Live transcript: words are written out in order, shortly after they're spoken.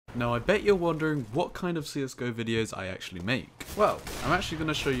Now I bet you're wondering what kind of CSGO videos I actually make. Well, I'm actually going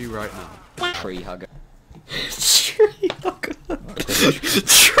to show you right now. Tree hugger. Tree hugger.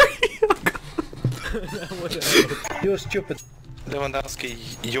 Tree hugger. You're stupid. Lewandowski,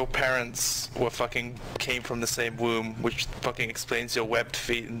 your parents came from the same womb, which fucking explains your webbed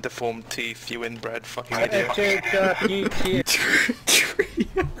feet and deformed teeth, you inbred fucking idiot. Tree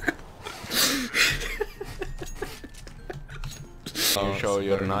hugger. Can you show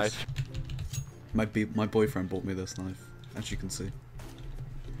your knife? My boyfriend bought me this knife, as you can see.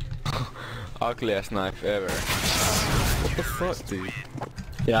 Ugliest knife ever. What the fuck, dude?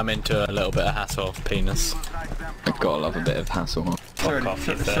 Yeah, I'm into a little bit of Hasselhoff penis. I gotta love a bit of hassle. Sorry,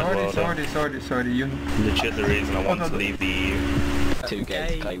 you... Legit the reason I want to leave the EU. Too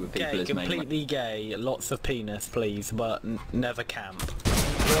gay to play with people as mate. Completely gay, lots of penis please, but never camp.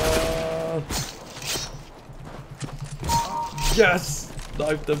 Yes!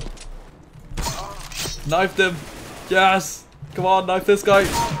 Knifed him. Knifed him. Yes! Come on, knife this guy.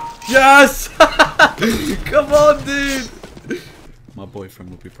 Yes! Come on, dude! My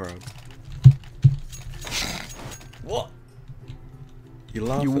boyfriend will be proud. What? You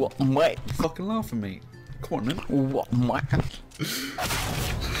laughing? You what, mate? You fucking laughing, mate. Come on, man. What, mate?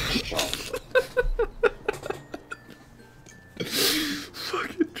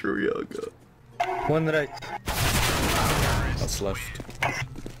 Fucking tree hugger. One right. That's left.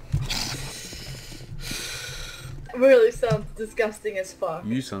 Really sounds disgusting as fuck.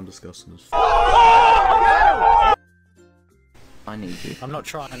 You sound disgusting as I need you. I'm not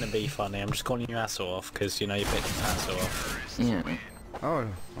trying to be funny, I'm just calling you Hasselhoff because, you know, your bitch is Hasselhoff. Yeah. Oh,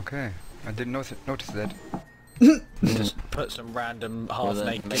 okay. I didn't notice that. Just put some random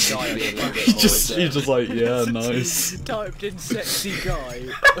half-naked guy on your phone. He's just like, yeah, nice. Typed in sexy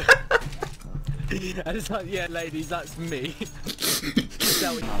guy. And it's like, yeah ladies, that's me.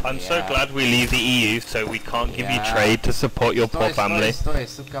 I'm so glad we leave the EU so we can't give you trade to support your poor family.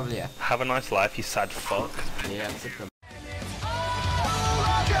 Have a nice life, you sad fuck.